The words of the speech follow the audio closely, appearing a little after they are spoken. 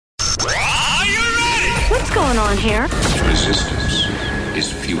What's going on here? Resistance is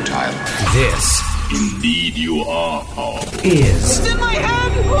futile. This, indeed you are, Paul, is It's in my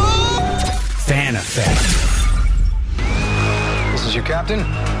hand, Paul! Fan Effect. This is your captain.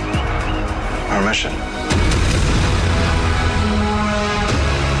 Our mission: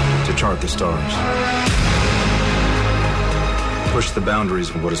 to chart the stars. Push the boundaries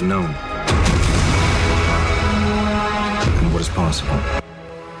of what is known and what is possible.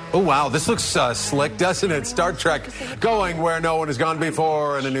 Oh, wow. This looks slick, doesn't it? Star Trek going where no one has gone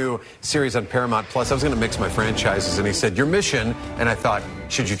before in a new series on Paramount Plus. I was going to mix my franchises, and he said, your mission, and I thought,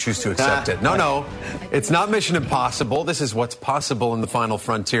 should you choose to accept it? No. It's not Mission Impossible. This is what's possible in the final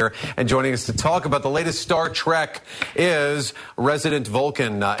frontier. And joining us to talk about the latest Star Trek is resident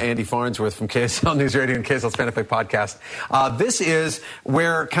Vulcan, Andy Farnsworth from KSL News Radio and KSL's Fan Effect podcast. This is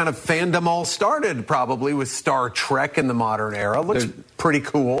where kind of fandom all started, probably, with Star Trek in the modern era. Looks pretty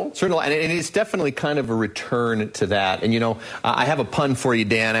cool. Certainly, and it's definitely kind of a return to that. And, you know, I have a pun for you,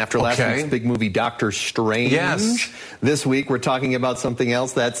 Dan, after last week's big movie, Doctor Strange. Yes. This week, we're talking about something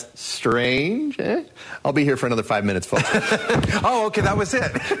else that's strange. I'll be here for another 5 minutes, folks. Oh, okay, that was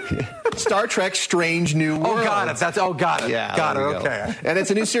it. Star Trek Strange New Worlds. Oh, got it. Got it. Yeah, got it, okay. And it's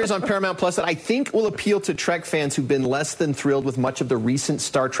a new series on Paramount Plus that I think will appeal to Trek fans who've been less than thrilled with much of the recent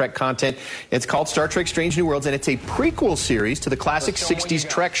Star Trek content. It's called Star Trek Strange New Worlds, and it's a prequel series to the classic 60s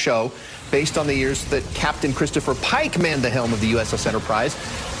Trek show based on the years that Captain Christopher Pike manned the helm of the USS Enterprise.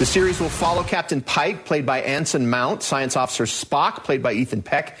 The series will follow Captain Pike, played by Anson Mount, Science Officer Spock, played by Ethan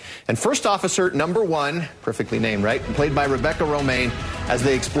Peck, and First Officer Number One, perfectly named, right, played by Rebecca Romijn, as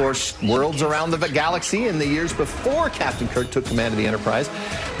they explore worlds around the galaxy in the years before Captain Kirk took command of the Enterprise.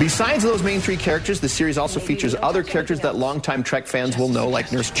 Besides those main three characters, the series also features other characters that longtime Trek fans will know,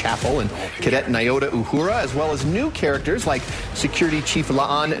 like Nurse Chapel and Cadet Nyota Uhura, as well as new characters like Security Chief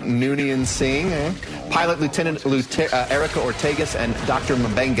Laan Noonien Singh, Pilot Lieutenant Erica Ortegas, and Dr.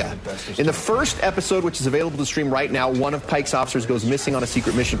 Mbenga. In the first episode, which is available to stream right now, one of Pike's officers goes missing on a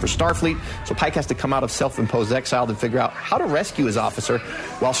secret mission for Starfleet, so Pike has to come out of self-imposed exile to figure out how to rescue his officer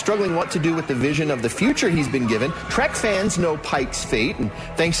while struggling what to do with the vision of the future he's been given. Trek fans know Pike's fate, and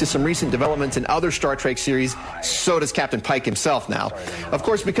thanks to some recent developments in other Star Trek series, so does Captain Pike himself now. Of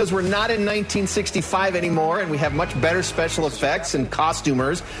course, because we're not in 1965 anymore and we have much better special effects and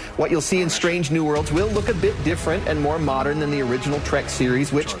costumers, what you'll see in Strange New Worlds will look a bit different and more modern than the original Trek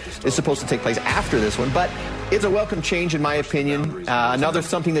series, which is supposed to take place after this one, but it's a welcome change in my opinion. Another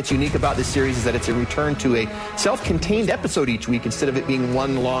something that's unique about this series is that it's a return to a self-contained episode each week instead of it being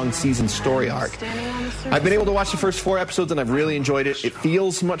one long season story arc. I've been able to watch the first 4 episodes and I've really enjoyed it. It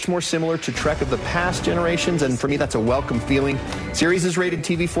feels much more similar to Trek of the past generations, and for me that's a welcome feeling. Series is rated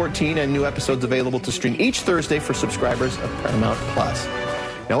TV 14 and new episodes available to stream each Thursday for subscribers of Paramount Plus.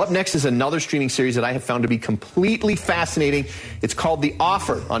 Now, up next is another streaming series that I have found to be completely fascinating. It's called The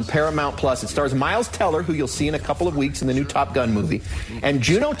Offer on Paramount Plus. It stars Miles Teller, who you'll see in a couple of weeks in the new Top Gun movie, and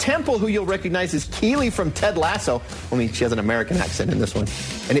Juno Temple, who you'll recognize as Keeley from Ted Lasso, only she has an American accent in this one.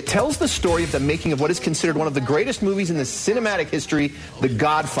 And it tells the story of the making of what is considered one of the greatest movies in the cinematic history, The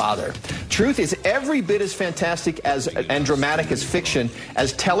Godfather. Truth is every bit as fantastic and dramatic as fiction,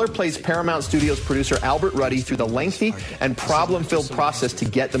 as Teller plays Paramount Studios producer Albert Ruddy through the lengthy and problem-filled process to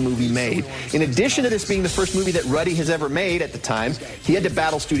get the movie made. In addition to this being the first movie that Ruddy has ever made at the time, he had to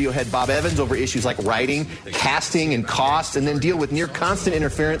battle studio head Bob Evans over issues like writing, casting, and cost, and then deal with near constant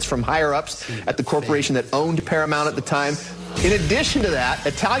interference from higher-ups at the corporation that owned Paramount at the time. In addition to that,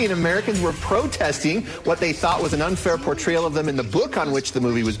 Italian Americans were protesting what they thought was an unfair portrayal of them in the book on which the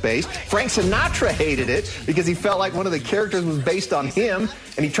movie was based. Frank Sinatra hated it because he felt like one of the characters was based on him,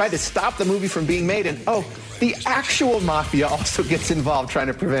 and he tried to stop the movie from being made. And the actual mafia also gets involved trying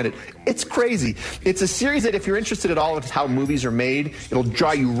to prevent it. It's crazy. It's a series that if you're interested at all in how movies are made, it'll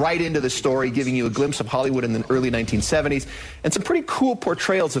draw you right into the story, giving you a glimpse of Hollywood in the early 1970s and some pretty cool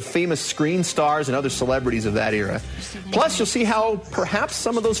portrayals of famous screen stars and other celebrities of that era. Plus, you'll see how perhaps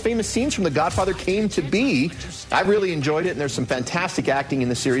some of those famous scenes from The Godfather came to be. I really enjoyed it, and there's some fantastic acting in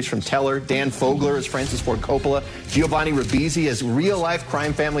the series from Teller, Dan Fogler as Francis Ford Coppola, Giovanni Ribisi as real-life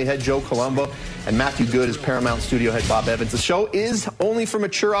crime family head Joe Colombo, and Matthew Good as Paramount studio head Bob Evans. The show is only for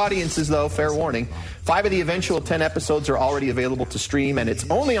mature audiences, though, fair warning. 5 of the eventual 10 episodes are already available to stream, and it's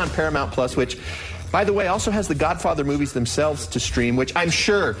only on Paramount Plus, which, by the way, also has the Godfather movies themselves to stream, which I'm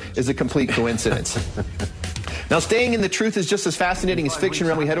sure is a complete coincidence. Now, staying in the truth is just as fascinating as fiction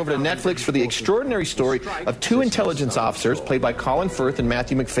realm. We head over to Netflix for the extraordinary story of two intelligence officers, played by Colin Firth and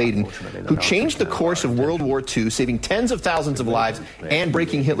Matthew McFadden, who changed the course of World War II, saving tens of thousands of lives and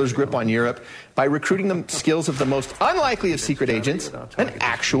breaking Hitler's grip on Europe by recruiting the skills of the most unlikely of secret agents, an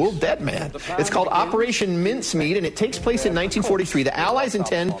actual dead man. It's called Operation Mincemeat, and it takes place in 1943. The Allies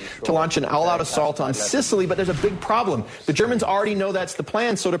intend to launch an all-out assault on Sicily, but there's a big problem. The Germans already know that's the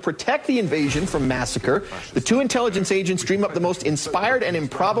plan, so to protect the invasion from massacre, the two intelligence agents dream up the most inspired and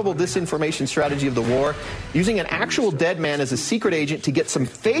improbable disinformation strategy of the war, using an actual dead man as a secret agent to get some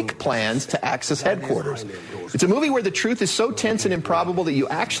fake plans to Axis headquarters. It's a movie where the truth is so tense and improbable that you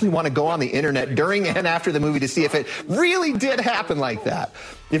actually want to go on the internet during and after the movie to see if it really did happen like that.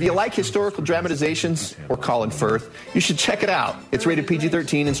 If you like historical dramatizations or Colin Firth, you should check it out. It's rated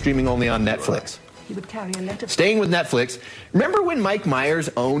PG-13 and streaming only on Netflix. Staying with Netflix, remember when Mike Myers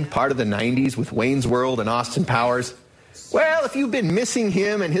owned part of the 90s with Wayne's World and Austin Powers? Well, if you've been missing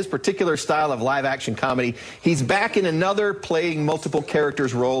him and his particular style of live-action comedy, he's back in another playing multiple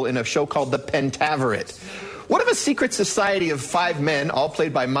characters role in a show called The Pentaverate. What if a secret society of 5 men, all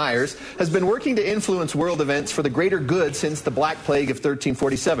played by Myers, has been working to influence world events for the greater good since the Black Plague of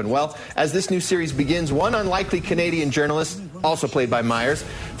 1347? Well, as this new series begins, one unlikely Canadian journalist, also played by Myers,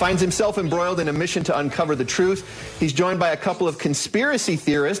 finds himself embroiled in a mission to uncover the truth. He's joined by a couple of conspiracy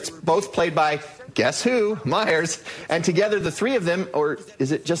theorists, both played by, guess who? Myers. And together the three of them, or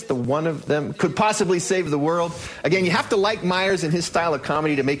is it just the one of them, could possibly save the world. Again, you have to like Myers and his style of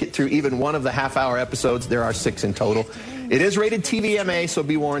comedy to make it through even one of the half-hour episodes. There are 6 in total. It is rated TVMA, so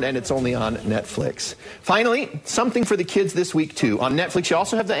be warned, and it's only on Netflix. Finally, something for the kids this week, too. On Netflix, you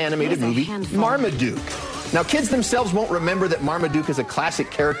also have the animated movie Marmaduke. Now, kids themselves won't remember that Marmaduke is a classic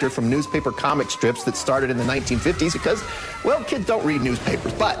character from newspaper comic strips that started in the 1950s because, well, kids don't read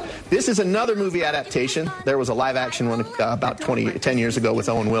newspapers. But this is another movie adaptation. There was a live-action one about 10 years ago with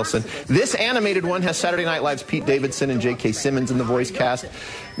Owen Wilson. This animated one has Saturday Night Live's Pete Davidson and J.K. Simmons in the voice cast.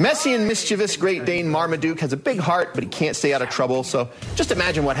 Messy and mischievous Great Dane Marmaduke has a big heart, but he can't stay out of trouble. So just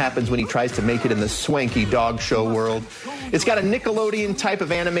imagine what happens when he tries to make it in the swanky dog show world. It's got a Nickelodeon type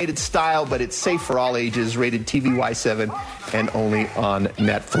of animated style, but it's safe for all ages, rated TVY7 and only on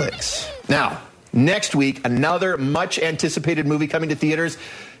Netflix. Now, next week, another much anticipated movie coming to theaters,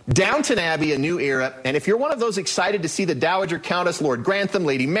 Downton Abbey, A New Era. And if you're one of those excited to see the Dowager Countess, Lord Grantham,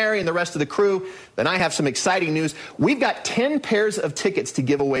 Lady Mary, and the rest of the crew, then I have some exciting news. We've got 10 pairs of tickets to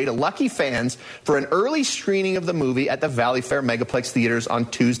give away to lucky fans for an early screening of the movie at the Valley Fair Megaplex Theaters on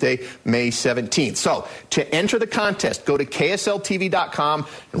Tuesday, May 17th. So, to enter the contest, go to KSL-TV.com,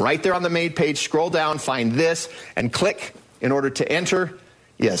 and right there on the main page, scroll down, find this, and click in order to enter.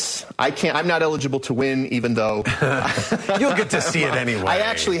 Yes, I'm not eligible to win, even though you'll get to see it anyway. I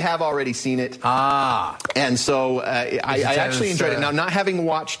actually have already seen it. And so I actually enjoyed it. Now, not having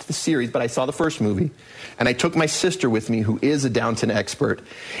watched the series, but I saw the first movie, and I took my sister with me, who is a Downton expert,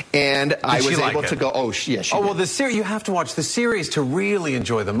 and I was able to go. Oh, she did. Well, the series, you have to watch the series to really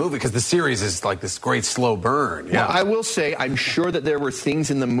enjoy the movie, because the series is like this great slow burn. Yeah. Well, I will say, I'm sure that there were things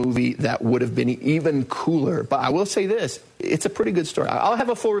in the movie that would have been even cooler, but I will say this. It's a pretty good story. I'll have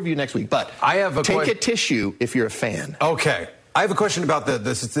a full review next week, but take a tissue if you're a fan. Okay. I have a question about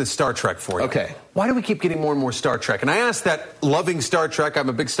the Star Trek for you. Okay. Why do we keep getting more and more Star Trek? And I asked that loving Star Trek. I'm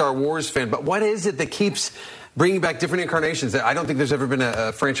a big Star Wars fan, but what is it that keeps bringing back different incarnations? I don't think there's ever been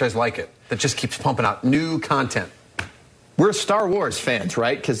a franchise like it that just keeps pumping out new content. We're Star Wars fans,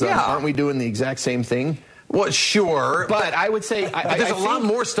 right? Because aren't we doing the exact same thing? Well, sure. But I would say... there's a lot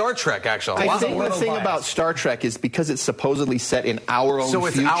more Star Trek, actually. I think the thing about Star Trek is because it's supposedly set in our own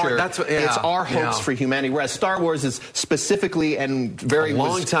future, it's our hopes for humanity, whereas Star Wars is specifically and very a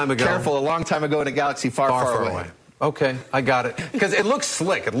long time ago in a galaxy far, far away. Okay, I got it. Because it looks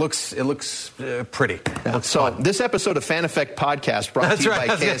slick. It looks pretty. So this episode of Fan Effect Podcast brought to you by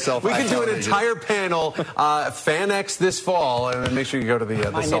KSL. We can do an entire panel, Fan X this fall, and make sure you go to the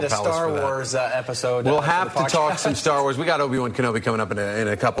Salt Palace for that. Star Wars episode. We'll have to talk some Star Wars. We got Obi-Wan Kenobi coming up in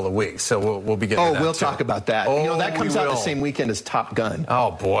a couple of weeks, so we'll be getting to that. We'll talk about that. Oh, that comes out the same weekend as Top Gun.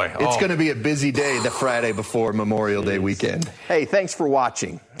 Oh, boy. It's going to be a busy day the Friday before Memorial Day weekend. Hey, thanks for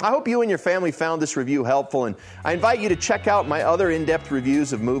watching. I hope you and your family found this review helpful, and I invite you to check out my other in-depth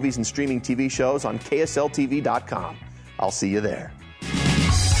reviews of movies and streaming TV shows on KSL-TV.com. I'll see you there.